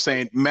 Yeah. So you're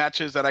saying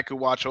matches that I could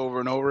watch over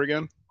and over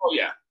again? Oh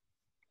yeah.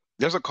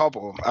 There's a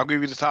couple. I'll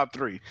give you the top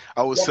three.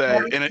 I would say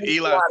in an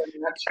Eli.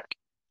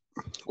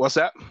 What's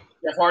that?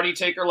 Jeff Hardy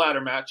Taker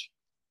ladder match.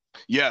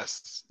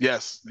 Yes.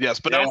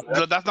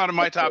 But that's not in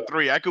my top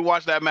three. I could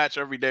watch that match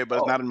every day, but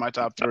it's not in my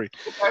top three.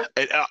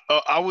 Okay.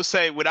 I would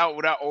say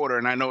without order,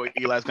 and I know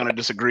Eli's going to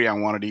disagree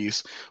on one of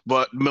these,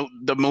 but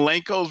the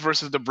Malenkos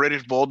versus the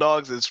British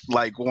Bulldogs is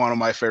like one of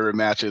my favorite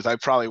matches. I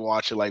probably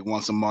watch it like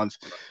once a month.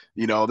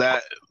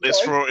 That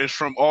it's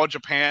from All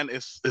Japan.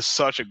 It's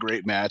such a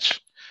great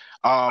match.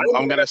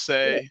 I'm going to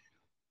say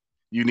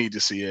you need to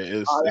see it.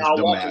 It's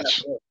the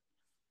match.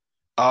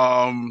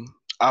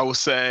 I would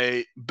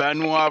say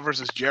Benoit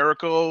versus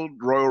Jericho,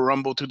 Royal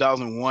Rumble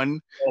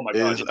 2001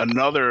 is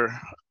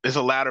it's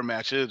a ladder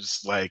match.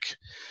 It's like,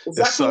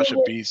 it's such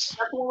a beast. Is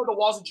that the one where the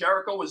Walls of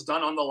Jericho was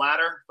done on the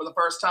ladder for the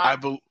first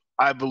time?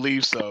 I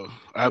believe so.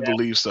 I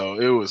believe so.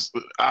 It was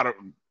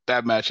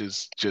that match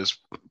is just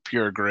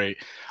pure great.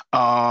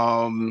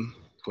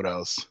 What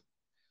else?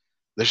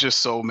 There's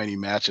just so many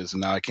matches,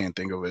 and now I can't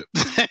think of it.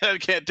 I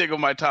can't think of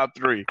my top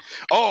three.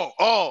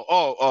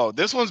 Oh!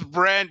 This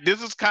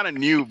is kind of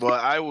new, but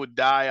I would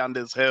die on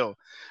this hill.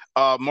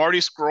 Marty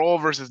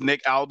Scurll versus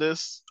Nick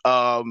Aldis.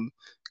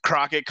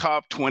 Crockett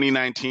Cup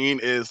 2019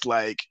 is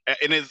like,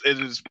 it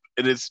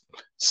is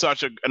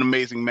such an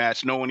amazing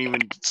match. No one even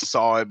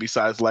saw it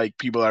besides like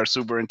people are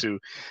super into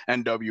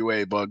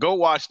NWA. But go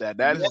watch that.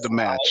 That is the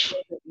match.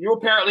 You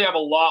apparently have a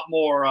lot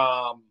more.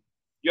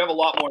 You have a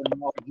lot more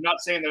knowledge. I'm not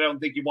saying that I don't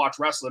think you watch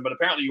wrestling, but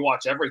apparently you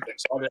watch everything.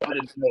 So I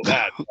didn't know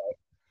that.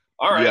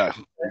 All right. Yeah,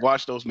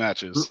 watch those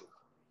matches.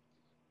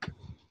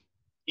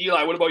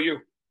 Eli, what about you?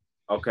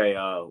 Okay,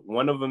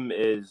 one of them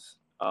is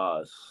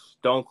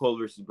Stone Cold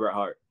versus Bret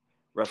Hart,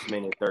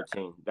 WrestleMania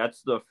 13.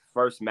 That's the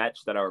first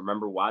match that I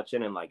remember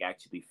watching and like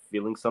actually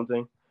feeling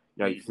something.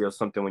 You feel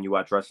something when you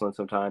watch wrestling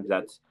sometimes.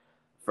 That's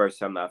the first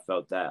time that I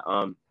felt that.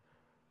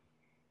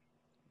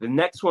 The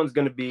next one's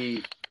going to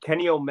be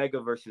Kenny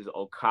Omega versus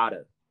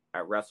Okada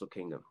at Wrestle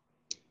Kingdom.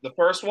 The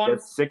first one? They're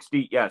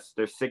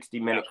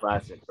 60-minute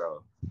classic,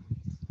 bro.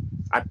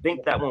 I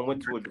think that one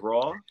went to a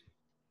draw.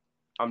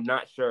 I'm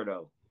not sure,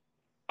 though.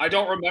 I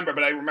don't remember,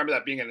 but I remember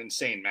that being an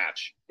insane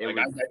match. I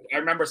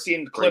remember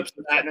seeing clips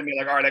of that and then being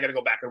like, all right, I got to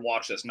go back and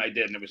watch this. And I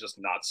did, and it was just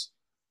nuts.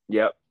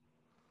 Yep.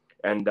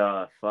 And,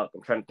 I'm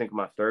trying to think of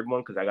my third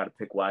one because I got to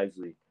pick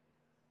wisely.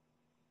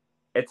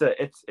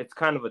 It's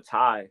kind of a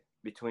tie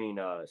between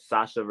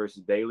Sasha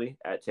versus Bayley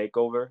at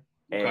TakeOver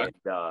and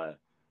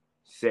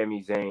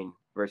Sami Zayn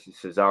versus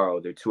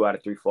Cesaro. They're 2 out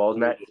of 3 falls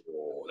match.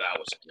 Oh, that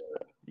was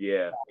good.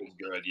 Yeah. That was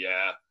good,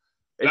 yeah.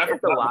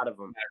 It's a lot of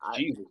them.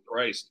 Jesus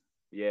Christ.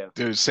 Yeah.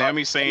 Dude,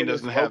 Sami Zayn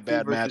doesn't have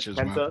bad matches,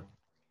 man.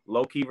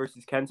 Low-Key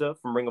versus Kenta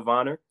from Ring of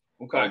Honor.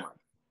 Okay. Oh,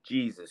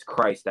 Jesus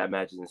Christ, that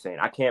match is insane.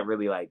 I can't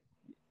really,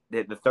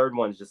 the third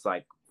one's just,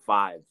 5.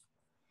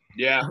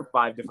 Yeah.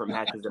 5 different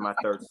matches in my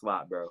third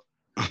slot, bro.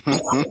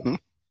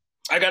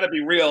 I got to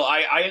be real.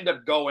 I end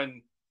up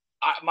going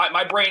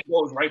my brain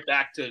goes right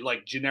back to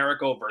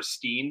Generico versus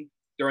Steen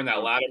during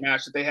that ladder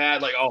match that they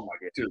had. Oh my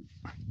god, dude.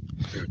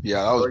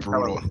 Yeah, that was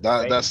brutal.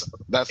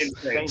 That's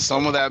insane.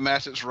 Some of that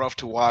match is rough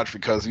to watch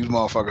because these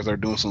motherfuckers are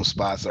doing some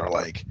spots that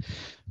are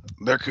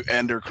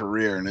their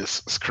career, and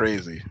it's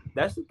crazy.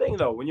 That's the thing,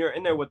 though. When you're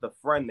in there with a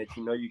friend that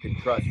you know you can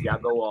trust, y'all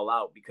go all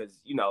out because,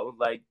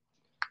 like,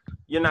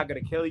 you're not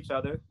going to kill each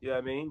other. You know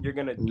what I mean? You're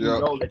going to you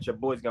know that your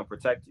boy's going to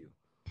protect you.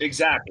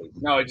 Exactly.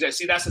 No, exactly.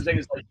 See, that's the thing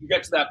is, like, you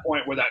get to that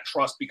point where that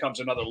trust becomes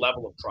another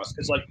level of trust.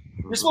 Because, like,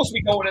 you're supposed to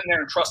be going in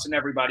there and trusting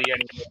everybody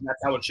anyway, and that's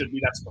how it should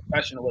be. That's the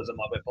professionalism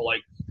of it. But,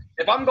 like,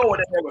 if I'm going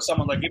in there with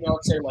someone, like, even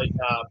let's say, like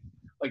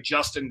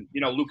Justin,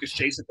 Lucas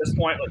Chase at this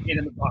point, like, me and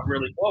him have gotten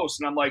really close,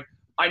 and I'm like,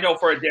 I know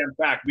for a damn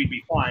fact we'd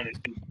be fine if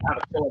we have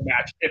a killer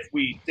match if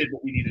we did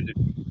what we needed to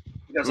do.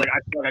 Because, like, I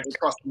feel like I can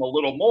trust him a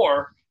little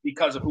more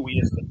because of who he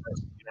is as a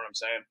person. You know what I'm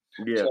saying?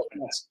 Yeah. So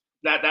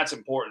that's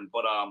important.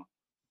 But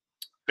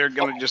they're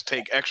gonna just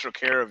take extra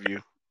care of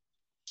you.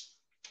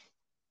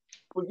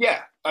 Well,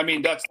 yeah, I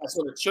mean that's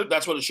what it should.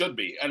 That's what it should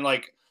be. And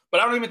like, but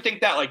I don't even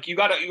think that. Like, you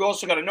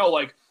also gotta know,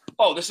 like,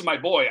 oh, this is my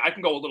boy. I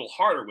can go a little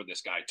harder with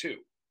this guy too.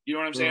 You know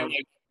what I'm saying?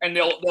 Like, and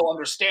they'll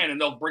understand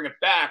and they'll bring it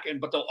back.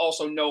 But they'll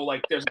also know,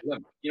 like, there's a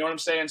limit. You know what I'm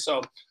saying?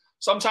 So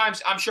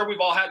sometimes I'm sure we've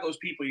all had those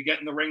people you get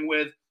in the ring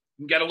with,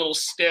 you get a little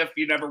stiff.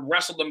 You never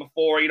wrestled them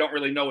before. You don't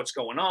really know what's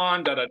going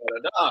on. Da da da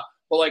da da.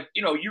 But, like,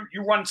 you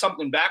run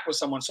something back with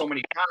someone so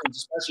many times,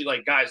 especially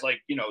like guys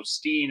like,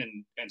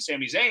 Steen and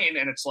Sami Zayn,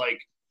 and it's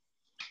like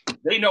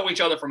they know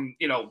each other from,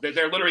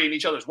 they're literally in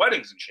each other's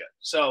weddings and shit.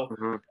 So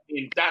I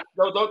mean,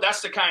 those are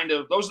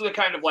the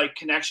kind of like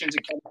connections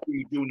and chemistry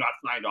you do not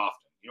find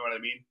often. You know what I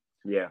mean?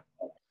 Yeah.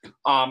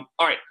 All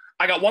right.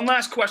 I got one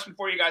last question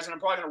for you guys, and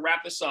I'm probably gonna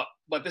wrap this up.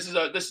 But this is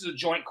a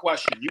joint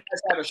question. You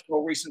guys had a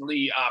show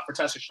recently for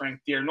Tessa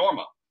Strength, Dear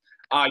Norma.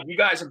 You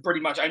guys have pretty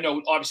much, I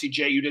know, obviously,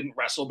 Jay, you didn't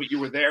wrestle, but you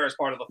were there as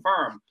part of the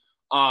firm.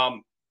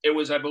 It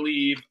was, I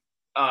believe,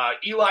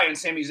 Eli and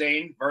Sami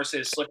Zayn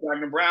versus Slick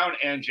Diamond Brown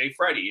and Jay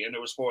Freddy, and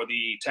it was for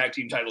the tag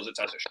team titles at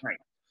Tessa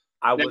Strength.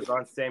 I was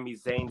on Sami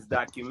Zayn's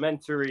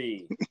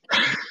documentary.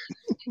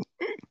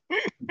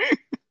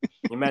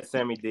 You met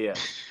Sammy Diaz.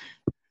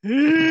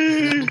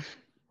 Did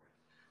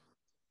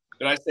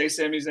I say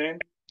Sami Zayn?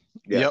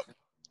 Yes. Yep.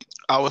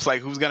 I was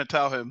like, who's going to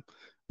tell him?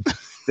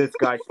 This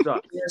guy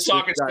sucks.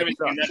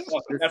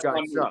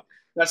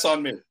 That's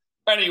on me.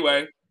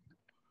 Anyway,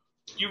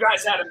 you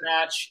guys had a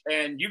match,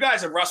 and you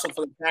guys have wrestled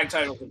for the tag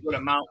titles a good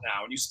amount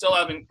now, and you still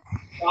haven't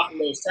gotten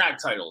those tag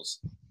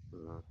titles.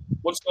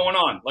 What's going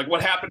on? Like,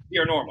 what happened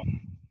here, Norma?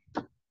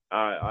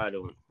 I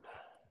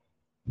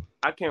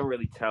can't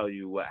really tell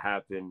you what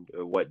happened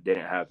or what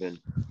didn't happen.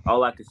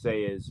 All I can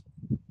say is,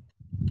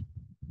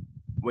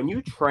 when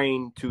you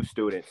train two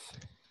students,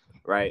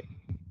 right?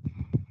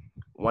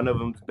 One of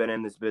them's been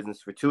in this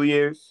business for 2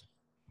 years.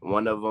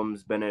 One of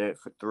them's been in it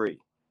for 3.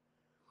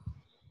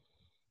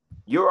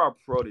 You're our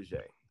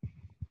protege.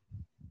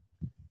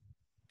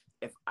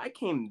 If I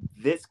came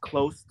this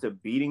close to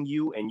beating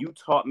you and you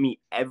taught me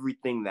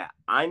everything that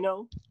I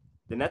know,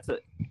 then that's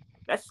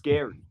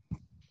scary.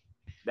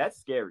 That's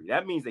scary.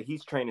 That means that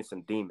he's training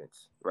some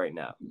demons right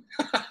now.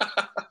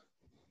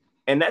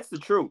 And that's the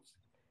truth.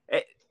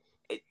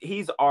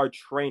 He's our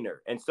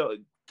trainer. And so,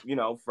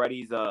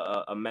 Freddie's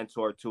a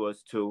mentor to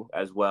us too,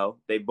 as well.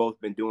 They've both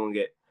been doing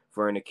it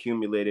for an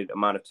accumulated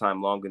amount of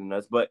time longer than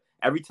us. But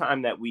every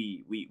time that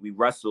we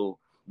wrestle,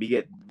 we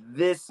get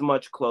this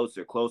much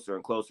closer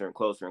and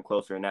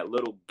closer. And that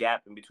little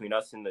gap in between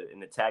us and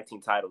the tag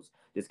team titles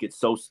just gets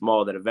so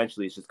small that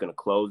eventually it's just going to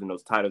close and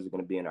those titles are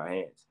going to be in our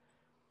hands.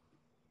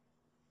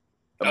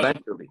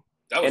 Eventually.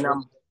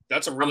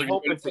 That's a really I'm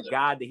hoping to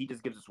God that he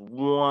just gives us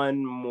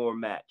one more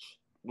match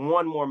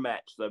so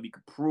that we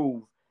could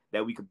prove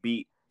that we could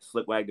beat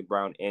Slick Wagner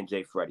Brown and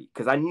Jay Freddy.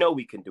 Because I know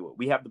we can do it.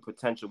 We have the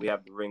potential. We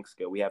have the ring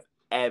skill. We have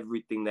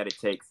everything that it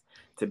takes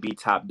to be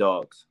top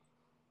dogs.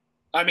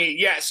 I mean,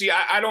 yeah, see,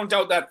 I don't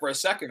doubt that for a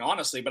second,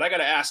 honestly, but I got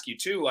to ask you,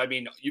 too. I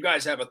mean, you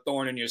guys have a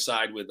thorn in your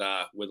side with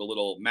a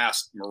little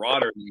masked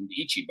marauder named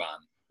Ichiban.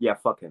 Yeah,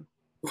 fuck him.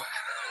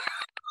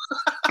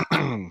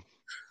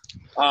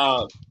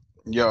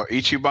 Yo,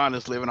 Ichiban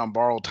is living on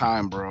borrowed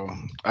time, bro.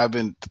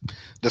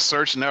 The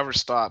search never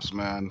stops,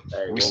 man.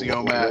 Hey, we see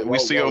him, man. We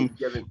see him.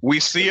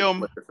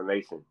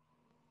 Information.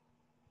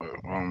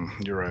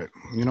 You're right.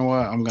 You know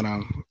what?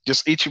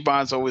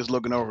 Ichiban's always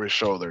looking over his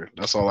shoulder.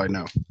 That's all I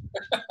know.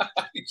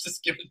 He's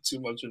just giving too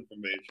much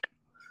information.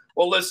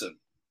 Well, listen.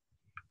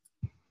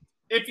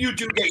 If you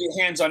do get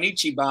your hands on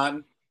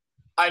Ichiban,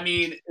 I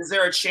mean, is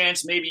there a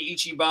chance maybe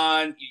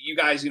Ichiban, you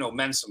guys,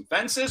 mend some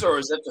fences, or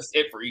is that just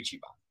it for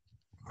Ichiban?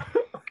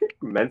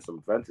 Mend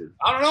some fences.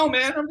 I don't know,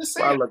 man. I'm just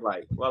saying. What I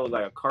look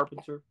like a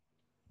carpenter?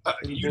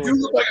 You do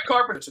look like a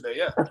carpenter today,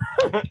 yeah.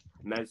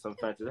 Mend some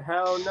fences.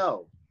 Hell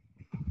no.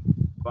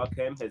 Fuck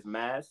him, his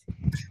mask,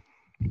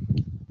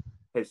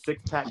 his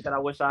 6-pack that I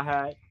wish I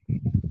had.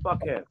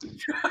 Fuck him.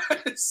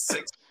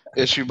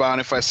 Ichiban,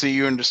 if I see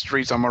you in the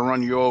streets, I'm gonna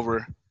run you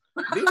over.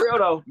 Being real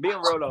though,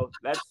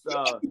 that's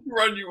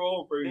run you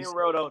over. Being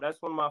real though,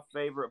 that's one of my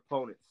favorite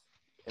opponents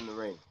in the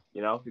ring.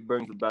 He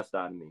brings the best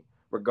out of me,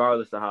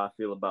 regardless of how I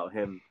feel about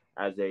him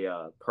as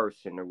a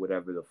person or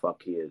whatever the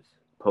fuck he is,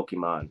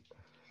 Pokemon.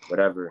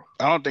 whatever.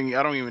 I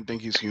don't even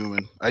think he's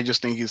human. I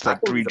just think he's I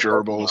like think three he's a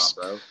gerbils. Pokemon,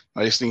 bro.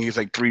 I just think he's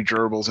like three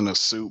gerbils in a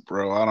soup,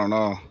 bro. I don't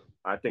know.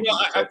 I think You know,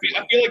 he's a I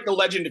Pokemon. feel like the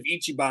legend of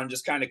Ichiban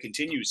just kind of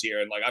continues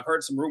here, and like I've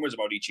heard some rumors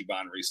about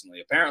Ichiban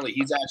recently. Apparently,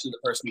 he's actually the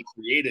person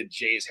who created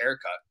Jay's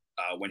haircut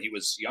when he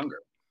was younger.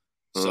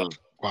 So,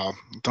 Wow,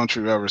 don't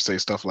you ever say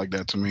stuff like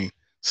that to me,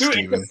 dude,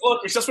 Steven.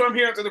 it's just what I'm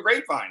hearing through the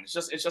grapevine. It's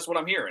just what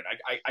I'm hearing.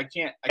 I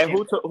can't. And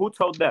who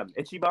told them?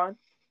 Ichiban?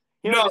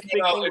 He don't even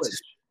speak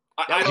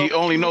English. He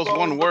only knows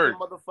one word.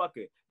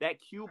 Motherfucker. That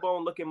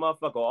Cubone looking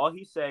motherfucker. All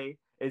he say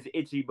is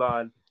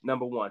Ichiban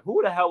 #1.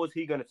 Who the hell was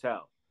he gonna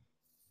tell?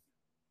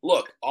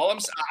 Look,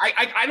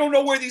 I don't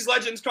know where these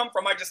legends come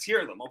from. I just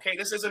hear them. Okay,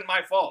 this isn't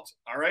my fault.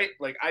 All right,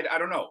 like I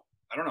don't know.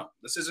 I don't know.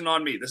 This isn't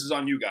on me. This is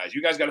on you guys.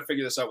 You guys got to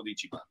figure this out with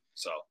Ichiban.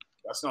 So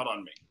that's not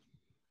on me.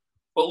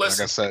 But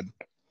listen, Like I said,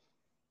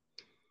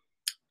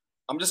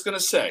 I'm just gonna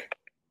say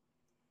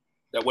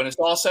that when it's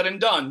all said and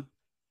done,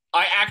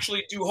 I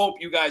actually do hope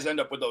you guys end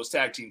up with those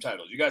tag team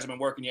titles. You guys have been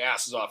working your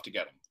asses off to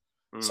get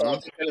them. So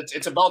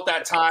it's about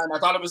that time. I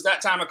thought it was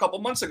that time a couple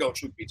months ago,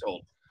 truth be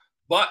told.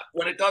 But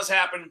when it does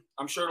happen,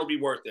 I'm sure it'll be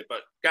worth it.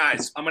 But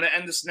guys, I'm going to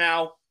end this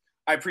now.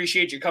 I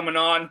appreciate you coming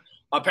on.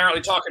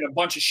 Apparently talking a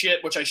bunch of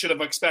shit, which I should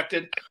have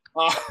expected.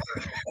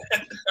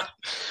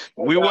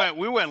 we went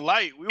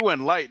light. We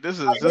went light. This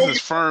is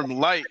firm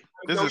light.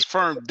 This is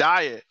firm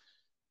diet.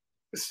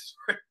 This is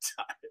firm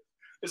diet.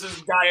 This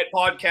is Diet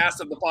Podcast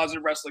of the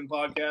Positive Wrestling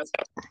Podcast.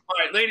 All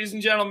right, ladies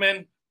and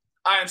gentlemen,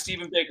 I am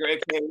Steven Baker,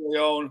 a.k.a.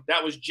 Leon.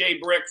 That was Jay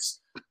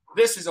Bricks.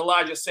 This is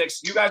Elijah Six.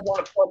 You guys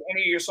want to plug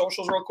any of your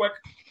socials real quick?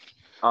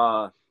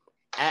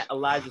 At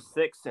Elijah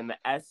 6, and the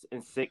S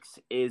in 6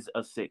 is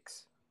a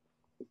 6.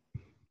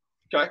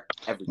 Okay.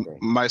 Everything.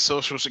 My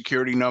social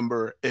security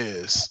number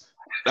is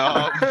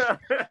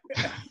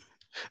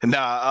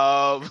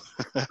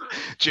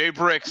Jay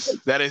Bricks.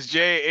 That is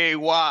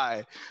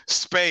JAY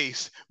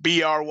space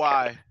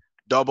BRY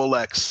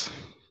XX.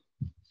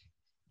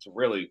 It's a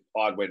really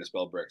odd way to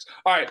spell bricks.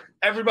 All right,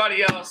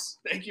 everybody else,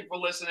 thank you for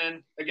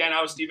listening. Again,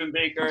 I was Steven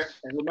Baker,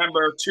 and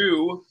remember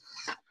to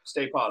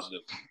stay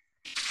positive.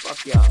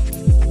 Fuck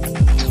y'all.